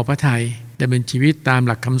จ้าพอพระทัยแต่เป็นชีวิตตามห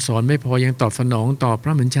ลักคำสอนไม่พอยังตอบสนองต่อพร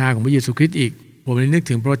ะบัญชาของพระเยซูคริสต์อีกผมเลยนึก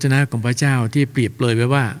ถึงพระวจนะของพระเจ้าที่เปรียบเปรยไว้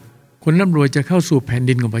ว่าคนร่ำรวยจะเข้าสู่แผ่น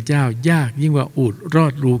ดินของพระเจ้ายากยิ่งกว่าอูฐรอ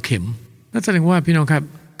ดรูเข็มนั่นแสดงว่าพี่น้องครับ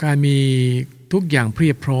การมีทุกอย่างเพี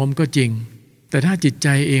ยบพร้อมก็จริงแต่ถ้าจิตใจ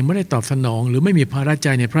เองไม่ได้ตอบสนองหรือไม่มีภาระใจ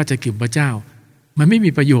ในพระราชกิจพระเจ้ามันไม่มี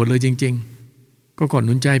ประโยชน์เลยจริงๆก็ก่อนห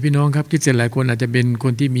นุนใจพี่น้องครับคริสเตียนหลายคนอาจจะเป็นค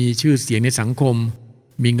นที่มีชื่อเสียงในสังคม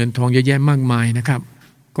มีเงินทองเยอะแยะมากมายนะครับ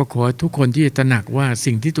ก็ขอทุกคนที่ตระหนักว่า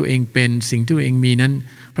สิ่งที่ตัวเองเป็นสิ่งที่ตัวเองมีนั้น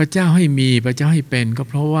พระเจ้าให้มีพระเจ้าให้เป็นก็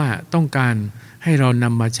เพราะว่าต้องการให้เราน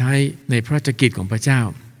ำมาใช้ในพระราชกิจของพระเจ้า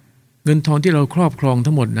เงินทองที่เราครอบครอง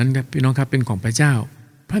ทั้งหมดนั้นครับพี่น้องครับเป็นของพระเจ้า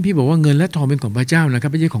พระพี่บอกว่าเงินและทองเป็นของพระเจ้านะครั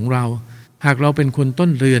บไม่ใช่ของเราหากเราเป็นคนต้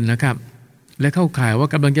นเรือนนะครับและเข้าข่ายว่า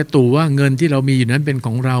กำลังจะตู่ว่าเงินที่เรามีอยู่นั้นเป็นข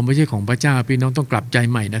องเราไม่ใช่ของพระเจ้าพี่น้องต้องกลับใจ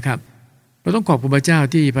ใหม่นะครับเราต้องขอบคุณพระเจ้า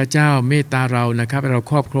ที่พระเจ้าเมตตาเรานะครับเรา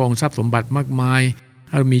ครอบครองทรัพย์สมบัติมากมาย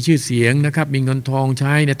เรามีชื่อเสียงนะครับมีเงินทองใ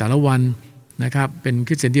ช้ในแต่ละวันนะครับเป็นค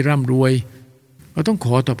ริสเตียนที่ร่ำรวย เราต้องข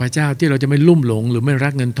อต่อพระเจ้าที่เราจะไม่ลุ่มหลงหรือไม่รั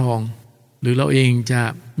กเงินทองหรือเราเองจะ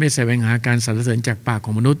ไม่แสวงหาการสรรเสริญจากปากข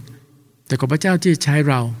องมนุษย์แต่ขอพระเจ้าที่ใช้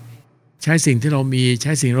เราใช้สิ่งที่เรามีใ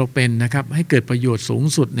ช้สิ่งเราเป็นนะครับให้เกิดประโยชน์สูง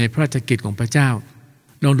สุดในพระราชกิจของพระเจ้า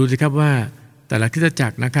ลองดูสิครับว่าแต่ละคริสตจั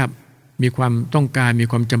กรนะครับมีความต้องการมี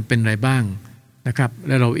ความจำเป็นอะไรบ้างนะครับแ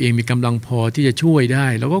ละเราเองมีกำลังพอที่จะช่วยได้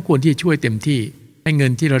เราก็ควรที่จะช่วยเต็มที่ให้เงิ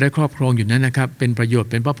นที่เราได้ครอบครองอยู่นั้นนะครับเป็นประโยชน์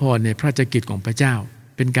เป็นพระพรในพระราชกิจของพระเจ้า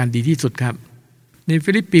เป็นการดีที่สุดครับใน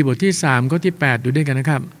ฟิลิปปีบทที่3ข้อที่8ดูด้วยกันนะ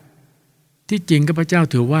ครับที่จริงข้าพเจ้า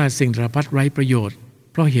ถือว่าสิ่งสารพัดไร้ประโยชน์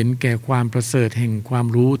เพราะเห็นแก่ความประเสริฐแห่งความ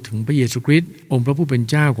รู้ถึงพระเยซูคริสต์องค์พระผู้เป็น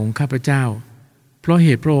เจ้าของข้าพเจ้าเพราะเห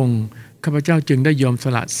ตุพระองค์ข้าพเจ้าจึงได้ยอมส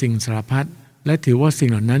ละสิ่งสารพัดและถือว่าสิ่ง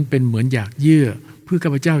เหล่านั้นเป็นเหมือนหยากเยื่อเพื่อข้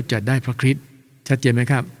าพเจ้าจะได้พระคริสต์ชัดเจนไหม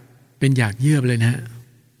ครับเป็นหยากเยื่อเลยนะฮะ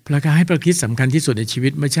ประการให้พระคริสต์สำคัญที่สุดในชีวิ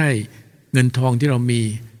ตไม่ใช่เงินทองที่เรามี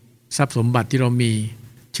ทรัพย์สมบัติที่เรามี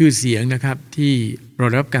ชื่อเสียงนะครับที่เรา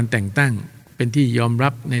ได้รับการแต่งตั้งเป็นที่ยอมรั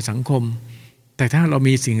บในสังคมแต่ถ้าเรา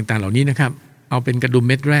มีสิ่งต่างๆเหล่านี้นะครับเอาเป็นกระดุมเ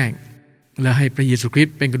ม็ดแรกแล้วให้พระเยซูคริส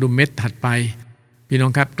ต์เป็นกระดุมเม็ดถัดไปพี่น้อ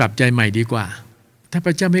งครับกลับใจใหม่ดีกว่าถ้าพ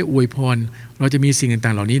ระเจ้าไม่อวยพรเราจะมีสิ่งต่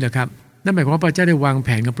างๆเหล่านี้นะครับนั่นหมายความว่าพระเจ้าได้วางแผ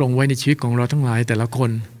นกำลังไว้ในชีวิตของเราทั้งหลายแต่ละคน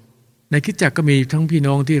ในคริสตจักรก็มีทั้งพี่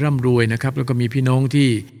น้องที่ร่ำรวยนะครับแล้วก็มีพี่น้องที่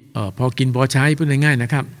พอกินพอใช้พูดง่ายๆน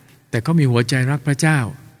ะครับแต่เขามีหัวใจรักพระเจ้า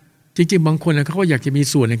จริงๆบางคนเขาก็อยากจะมี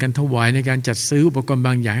ส่วนในการถวายในการจัดซื้ออุปกรณ์บ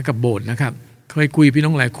างอย่างให้กับโบสถ์นะครับเคยคุยพี่น้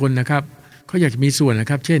องหลายคนนะครับเขาอยากจะมีส่วนนะ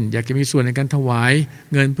ครับเช่นอยากจะมีส่วนในการถวาย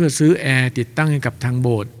เงินเพื่อซื้อแอร์ติดตั้งให้กับทางโบ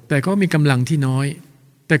สถ์แต่ก็มีกำลังที่น้อย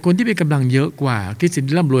แต่คนที่มีกำลังเยอะกว่าคริสเตียน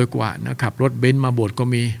ที่ร่ำรวยกว่านะครับรถเบนซ์มาโบสถ์ก็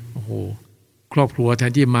มีโอ้โหครอบครัวแท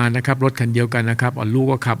นที่มานะครับรถคันเดียวกันนะครับลูก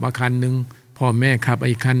ก็ขับมาคันนึงพ่อแม่ขับ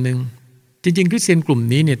อีกคันนึงจริงๆคริสเตียนกลุ่ม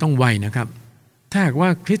นี้เนี่ยต้องไวนะครับถ้าหากว่า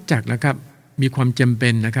คริสตจักรนะครับมีความจำเป็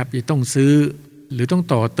นนะครับจะต้องซื้อหรือต้อง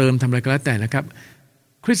ต่อเติมทำอะไรก็แล้วแต่นะครับ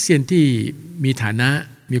คริสเตียนที่มีฐานะ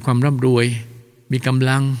มีความร่ำรวยมีกำ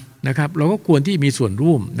ลังนะครับเราก็ควรที่มีส่วน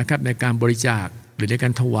ร่วมนะครับในการบริจาคหรือในกา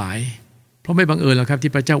รถวายเพราะไม่บังเอิญหรอกครับ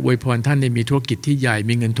ที่พระเจ้าอวยพรท่านในมีธุรกิจที่ใหญ่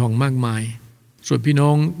มีเงินทองมากมายส่วนพี่น้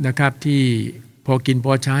องนะครับที่พอกินพ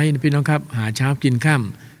อใช้พี่น้องครับหาเช้ากินค่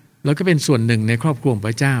ำแล้วก็เป็นส่วนหนึ่งในครอบครัวของพ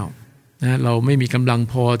ระเจ้านะเราไม่มีกำลัง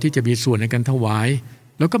พอที่จะมีส่วนในการถวาย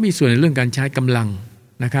แล้วก็มีส่วนในเรื่องการใช้กำลัง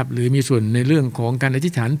นะครับหรือมีส่วนในเรื่องของการอธิ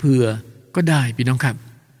ษฐานเผื่อก็ได้พี่น้องครับ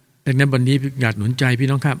ดังนั้นวันนี้อยากหนุนใจพี่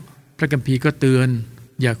น้องครับพระคัมภีร์ก็เตือน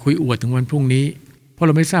อย่าคุยอวดถึงวันพรุ่งนี้เพราะเ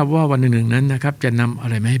ราไม่ทราบว่าวันหนึ่งนั้นนะครับจะนำอะ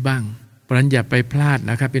ไรมาให้บ้างเพราะฉะนั้นอย่าไปพลาด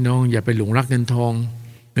นะครับพี่น้องอย่าไปหลงรักเงินทอง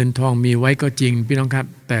มีไว้ก็จริงพี่น้องครับ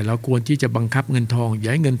แต่เราควรที่จะบังคับเงินทองอย่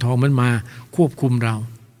าให้เงินทองมันมาควบคุมเรา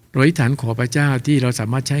อธิษฐานขอพระเจ้าที่เราสา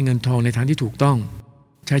มารถใช้เงินทองในทางที่ถูกต้อง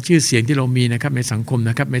ใช้ชื่อเสียงที่เรามีนะครับในสังคม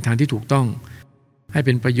นะครับในทางที่ถูกต้องให้เ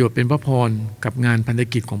ป็นประโยชน์เป็นพระพรกับงานพันธ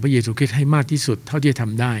กิจของพระเยซูคริสต์ให้มากที่สุดเท่าที่จะท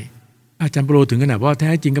ำได้อาจารย์เปโตรถึงขนาดว่าแ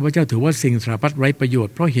ท้จริงข้าพเจ้าถือว่าสิ่งสารพัดไร้ประโยช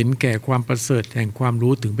น์เพราะเห็นแก่ความประเสริฐแห่งความ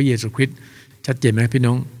รู้ถึงพระเยซูคริสต์ชัดเจนไหมพี่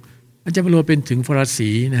น้องอาจารย์เปโตรเป็นถึงฟาริสี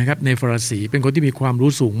นะครับในฟาริสีเป็นคนที่มีความ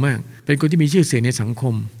รู้สูงมากเป็นคนที่มีชื่อเสียงในสังค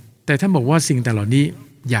มแต่ท่านบอกว่าสิ่งต่างเหล่านี้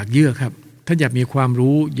อยากเยื่อครับท่านอยากมีความ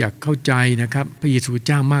รู้อยากเข้าใจนะครับพระเยซูเ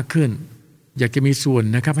จ้ามากขึ้นอยากจะมีส่วน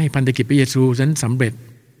นะครับให้พันธกิจพระเยซูนั้นสำเร็จ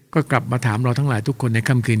ก็กลับมาถามเราทั้งหลายทุกคนใน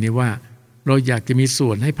ค่ำคืนนี้ว่าเราอยากจะมีส่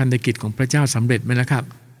วนให้พันธกิจของพระเจ้าสำเร็จไหมนะครับ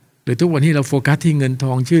หรือทุกวันนี้เราโฟกัสที่เงินท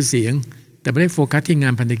องชื่อเสียงแต่ไม่ได้โฟกัสที่งา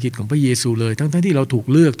นพันธกิจของพระเยซูเลยทั้งที่เราถูก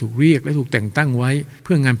เลือกถูกเรียกและถูกแต่งตั้งไว้เ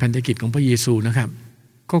พื่องานพันธกิจของพระเยซูนะครับ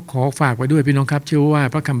ก็ขอฝากไว้ด้วยพี่น้องครับเชื่อว่า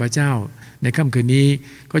พระคำพระเจ้าในค่ำคืนนี้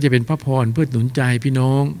ก็จะเป็นพระพรเพื่อหนุนใจพี่น้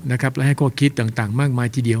องนะครับและให้ข้อคิดต่างๆมากมาย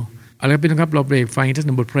ทีเดียวเอาละพี่น้องครับเราเบรกฟังอีกสักห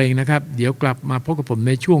นึ่งบทเพลงนะครับเดี๋ยวกลับมาพบกับผมใ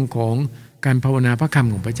นช่วงของการภาวนาพระค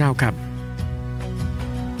ำของพระเจ้าครับ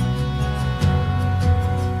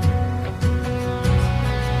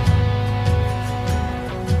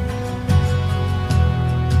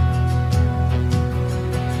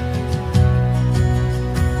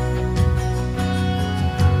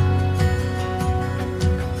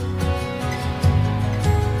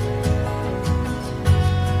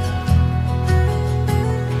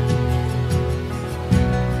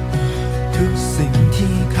ทุกสิ่ง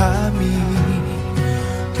ที่ข้ามี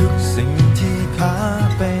ทุกสิ่ง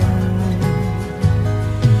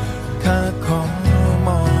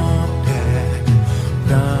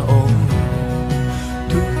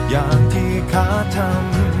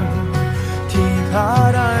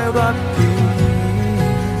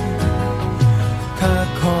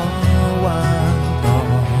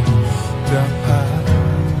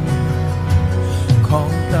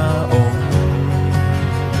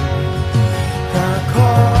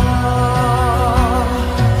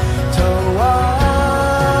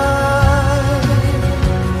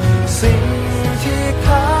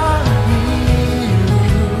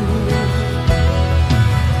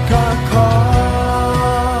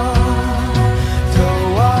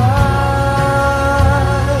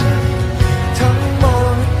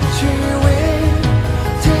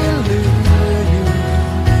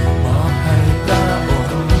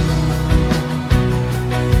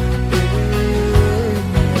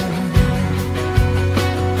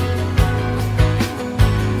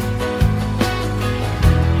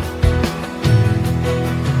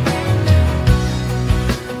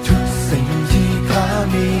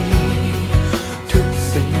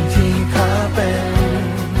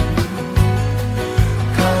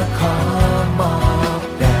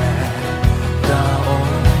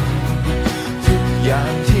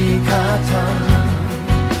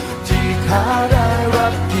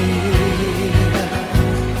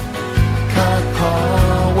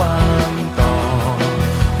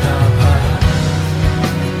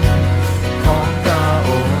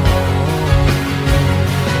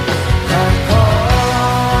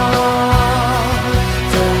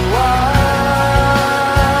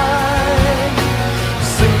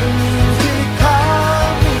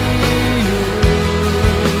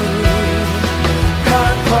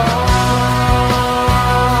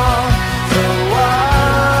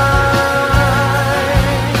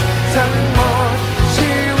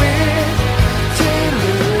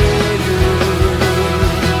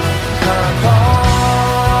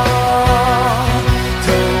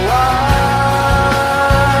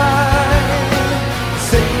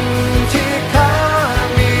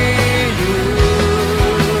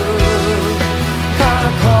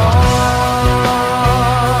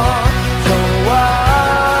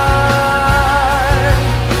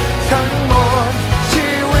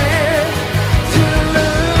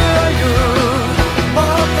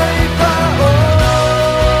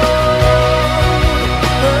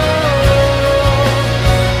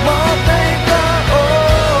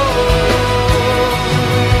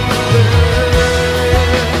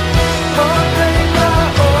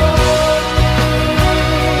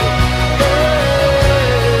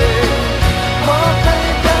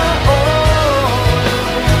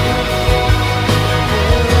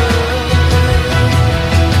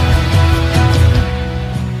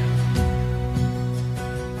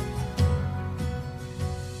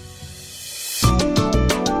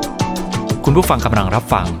คุณผู้ฟังกำลังรับ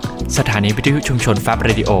ฟังสถานีวิทยุชุมชนแฟบเร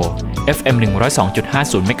ดิโอ FM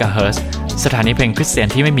 102.50 เมกะเฮิรตซ์สถานีเพลงคริสเตียน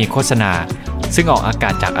ที่ไม่มีโฆษณาซึ่งออกอากา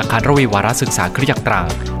ศจากอาคารระวีวารศึกษาคริสตจักรตรัง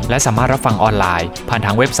และสามารถรับฟังออนไลน์ผ่านท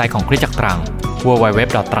างเว็บไซต์ของคริสตจักรตรัง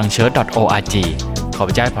www.trangchurch.org ขอพ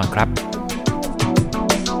ระเจ้าอวยพรครับ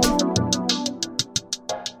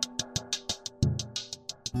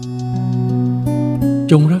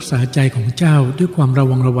จงรักษาใจของเจ้าด้วยความระ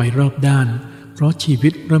วังระไวรอบด้านเพราะชีวิ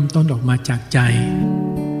ตเริ่มต้นออกมาจากใจ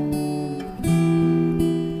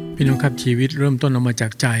พี่น้องครับชีวิตเริ่มต้นออกมาจา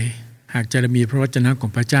กใจหากจะมีพระวจนะขอ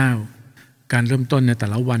งพระเจ้าการเริ่มต้นในแต่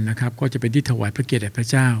ละวันนะครับก็จะเป็นที่ถวายพระเกียรติแด่พระ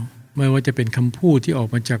เจ้าไม่ว่าจะเป็นคำพูดที่ออก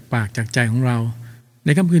มาจากปากจากใจของเราใน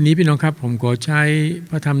ค่ำคืนนี้พี่น้องครับผมขอใช้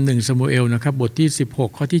พระธรรม1ซามูเอลนะครับบทที่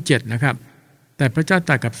16ข้อที่7นะครับแต่พระเจ้าต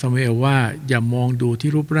รัสกับซามูเอลว่าอย่ามองดูที่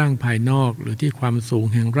รูปร่างภายนอกหรือที่ความสูง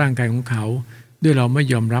แห่งร่างกายของเขาด้วยเราไม่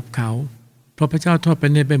ยอมรับเขาเพราะพระเจ้าทอดพร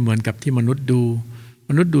ะเนตรไปเหมือนกับที่มนุษย์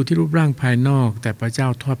ดูที่รูปร่างภายนอกแต่พระเจ้า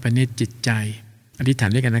ทอดพระเนตรจิตใจอธิษฐาน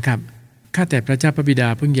ด้วยกันนะครับข้าแต่พระเจ้าพระบิดา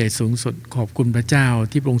ผู้ใหญ่สูงสุดขอบคุณพระเจ้า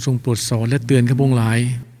ที่พระองค์ทรงโปรดสอนและเตือนข้าพงหลาย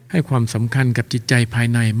ให้ความสำคัญกับจิตใจภาย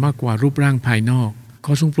ในมากกว่ารูปร่างภายนอกข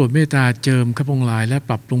อทรงโปรดเมตตาเจิมข้าพงหลายและ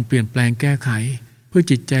ปรับปรุงเปลี่ยนแปลงแก้ไขเพื่อ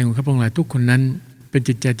จิตใจของข้าพงหลายทุกคนนั้นเป็น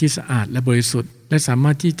จิตใจที่สะอาดและบริสุทธิ์และสาม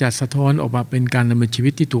ารถที่จะสะท้อนออกมาเป็นการดำเนินชีวิ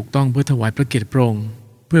ตที่ถูกต้องเพื่อถวายพระเกียรติพระองค์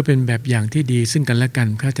เพื่อเป็นแบบอย่างที่ดีซึ่งกันและกัน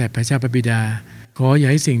ข้าแต่พระเจ้าพระบิดาขออย่า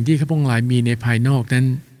ให้สิ่งที่ข้าพงหลายมีในภายนอกนั้น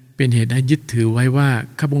เป็นเหตุให้ยึดถือไว้ว่า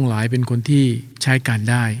ข้าพงหลายเป็นคนที่ใช้การ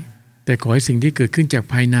ได้แต่ขอให้สิ่งที่เกิดขึ้นจาก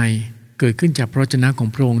ภายในเกิดขึ้นจากพระวจนะของ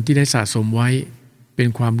พระองค์ที่ได้สะสมไว้เป็น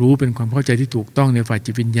ความรู้เป็นความเข้าใจที่ถูกต้องในฝ่าย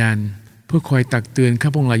จิตวิญญาณเพื่อคอยตักเตือนข้า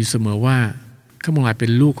พงหลายอยู่เสมอว่าข้าพงหลายเป็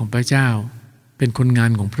นลูกของพระเจ้าเป็นคนงา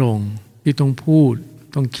นของพระองค์ที่ต้องพูด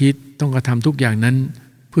ต้องคิดต้องกระทำทุกอย่างนั้น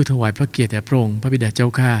เพื่อถวายพระเกียรติแด่พระองค์พระบิดาเจ้า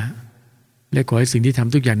ข้าและขอให้สิ่งที่ท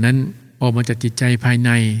ำทุกอย่างนั้นออกมาจากจิตใจภายใ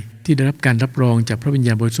นที่ได้รับการรับรองจากพระวิญญ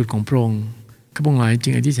าณบริสุทธิ์ของพระองค์ข้าพงหลายจึ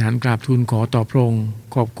งอธิษฐานกราบทูลขอต่อพระองค์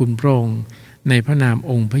ขอบคุณพระองค์ในพระนาม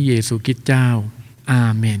องค์พระเยซูคริสต์เจ้าอา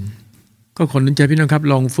เมนก็ขอหนุนใจพี่น้องครับ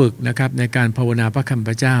ลองฝึกนะครับในการภาวนาพระคำพ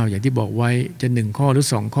ระเจ้าอย่างที่บอกไว้จะ1ข้อหรือ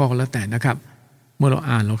2ข้อก็แล้วแต่นะครับเมื่อเรา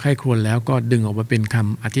อ่านเราใคร่ครวญแล้วก็ดึงออกมาเป็นค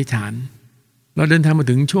ำอธิษฐานเราเดินทางมา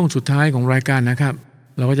ถึงช่วงสุดท้ายของรายการนะครับ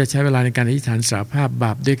เราก็จะใช้เวลาในการอธิษฐานสารภาพบ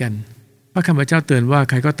าปด้วยกันพระคำพระเจ้าเตือนว่า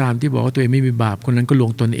ใครก็ตามที่บอกว่าตัวเองไม่มีบาปคนนั้นก็ลว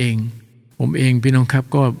งตนเองผมเองพี่น้องครับ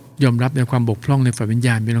ก็ยอมรับในความบกพร่องในฝ่ายวิญญ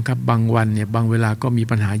าณพี่น้องครับบางวันเนี่ยบางเวลาก็มี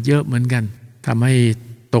ปัญหาเยอะเหมือนกันทำให้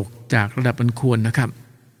ตกจากระดับอันควรนะครับ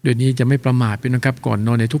เดี๋ยวนี้จะไม่ประมาทพี่น้องครับก่อนน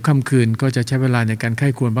อนในทุกค่ำคืนก็จะใช้เวลาในการใคร่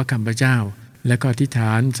ครวญพระคำพระเจ้าและก็อธิษฐ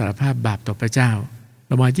านสารภาพบาปต่อพระเจ้าเ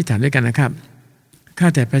รามาอธิษฐานด้วยกันนะครับข้า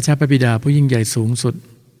แต่พระเจ้าพระบิดาผู้ยิ่งใหญ่สูงสุด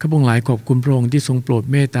ข้าพงหลายขอบคุณพระองค์ที่ทรงโปรด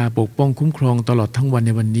เมตตาปกป้องคุ้มครองตลอดทั้งวันใ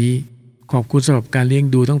นวันนี้ขอบคุณสำหรับการเลี้ยง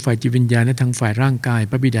ดูทั้งฝ่ายจิตวิญญาณและทั้งฝ่ายร่างกาย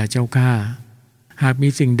พระบิดาเจ้าข้าหากมี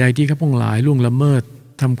สิ่งใดที่ข้าพงหลายล่วงละเมิด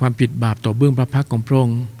ทำความผิดบาปต่อเบื้องพระพักของพระอง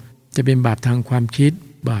ค์จะเป็นบาปทางความคิด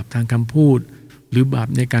บาปทางคำพูดหรือบาป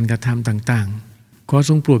ในการกระทำต่างๆขอท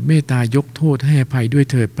รงโปรดเมตตายกโทษให้อภัยด้วย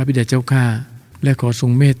เถิดพระบิดาเจ้าข้าและขอทร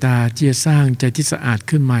งเมตตาที่จะสร้างใจที่สะอาด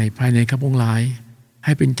ขึ้นใหม่ภายในข้าพงหลายใ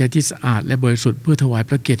ห้เป็นใจที่สะอาดและบริสุทธิ์เพื่อถวาย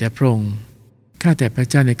พระเกียรติแด่พระองค์ข้าแต่พระ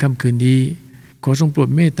เจ้าในค่ำคืนนี้ขอทรงโปรด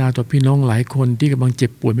เมตตาต่อพี่น้องหลายคนที่กำลังเจ็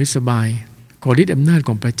บป่วยไม่สบายขอฤทธิ์อำนาจข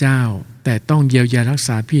องพระเจ้าแต่ต้องเยียวยารักษ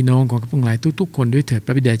าพี่น้องของข้าพงหลายทุกๆคนด้วยเถิดพ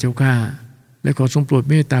ระบิดาเจ้าข้าและขอทรงโปรด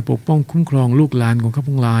เมตตาปกป้องคุ้มครองลูกหลานของข้าพ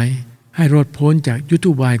งหลายให้รอดพ้นจากยุทธ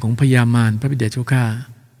บายของพยามารพระบิดาเจ้าข้า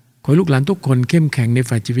ขอลูกหลานทุกคนเข้มแข็งใน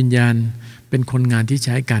ฝ่ายจิตวิญญาณเป็นคนงานที่ใ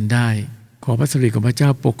ช้การได้ขอพระสิริของพระเจ้า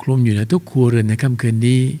ปกคลุมอยู่ในทุกครัวเรือนในค่ำคืน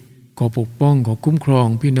นี้ขอปกป้องขอคุ้มครอง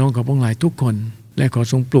พี่น้องของข้าพงหลายทุกคนและขอ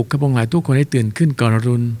ทรงปลุกข้าพงหลายทุกคนให้ตื่นขึ้นก่อนอ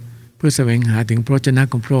รุณเพื่อแสวงหาถึงพระวจนะ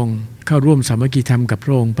ของพระองค์เข้าร่วมสามัคคีธรรมกับพร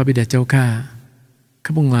ะองค์พระบิดาเจ้าข้าข้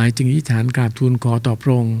าพงหลายจึงอธิษฐานกราบทูลขอต่อพร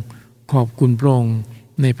ะองค์ขอบคุณพระองค์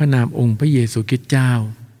ในพระนามองค์พระเยซูคริสต์เจ้า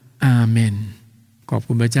อาเมนขอบ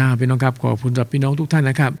คุณพระเจ้าพี่น้องครับขอบคุณสำหรับพี่น้องทุกท่าน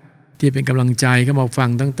นะครับที่เป็นกำลังใจเข้ามาฟัง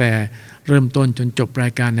ตั้งแต่เริ่มต้นจนจบรา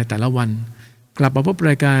ยการในแต่ละวันกลับมาพบ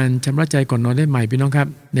รายการชำระใจก่อนนอนได้ใหม่พี่น้องครับ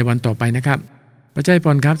ในวันต่อไปนะครับพระเจ้าอวยพ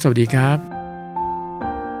รครับสวัสดีครับ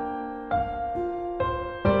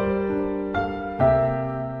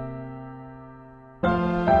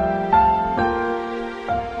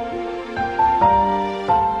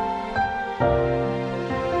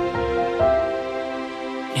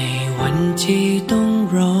ในวันที่ต้อง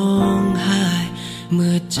ร้องไห้เ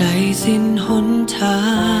มื่อใจสิ้นหนทา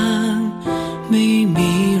งไม่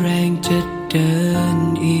มีแรงจะเดิน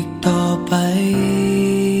อีกต่อไป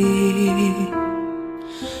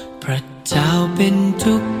พระเจ้าเป็น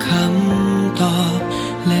ทุกคำตอบ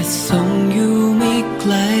และทรงอยู่ไม่ไก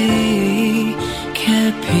ล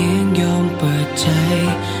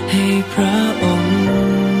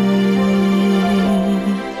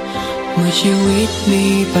อชีวิตมี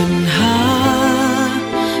ปัญหา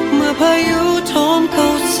เมื่อพายุโถมเข้า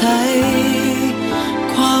ใส่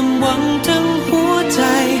ความหวังทั้งหัวใจ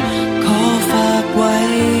ขอฝากไว้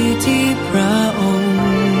ที่พระองค์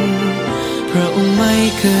พระองค์ไม่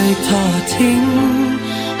เคยทอดทิ้ง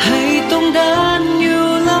ให้ต้องเดินอยู่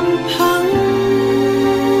ลำพัง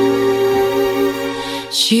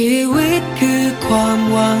ชีวิตคือความ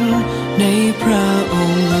หวังในพระอ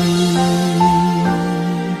งค์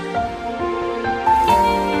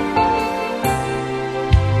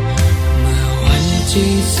เมื่อวัน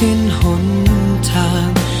ที่สิ้นหนทาง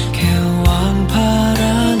แค่วางภาร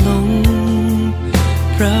ะลง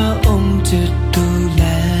พระองค์จะดูแล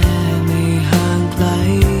ไม่ห่างไกล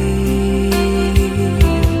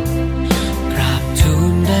กราบทู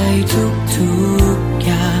ลได้ทุกอ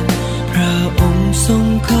ย่างพระองค์ทรง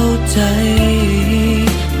เข้าใจ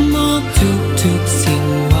มอบทุกสิ่ง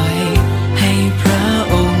ไว้ให้พระ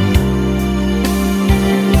องค์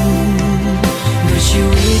เมื่อชี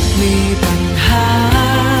วิตมีปัญหา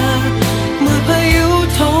เมื่อพายุ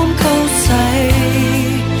โถมเข้าใส่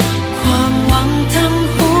ความหวังทั้ง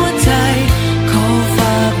หัวใจขอฝ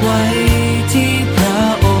ากไว้ที่พระ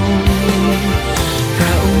องค์พร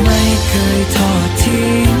ะองค์ไม่เคยทอด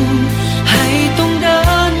ทิ้งให้ต้องเดิ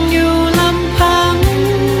นอยู่ลำพัง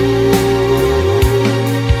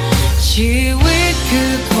ชีวิตคื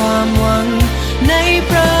อความหวังใน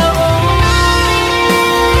พระองค์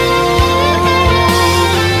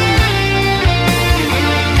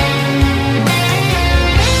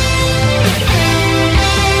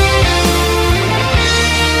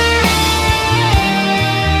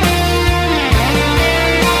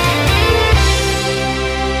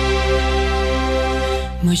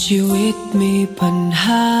เมื่อชีวิตมีปัญห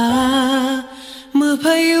าเมื่อพ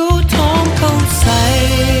ายุโถมเข้าใส่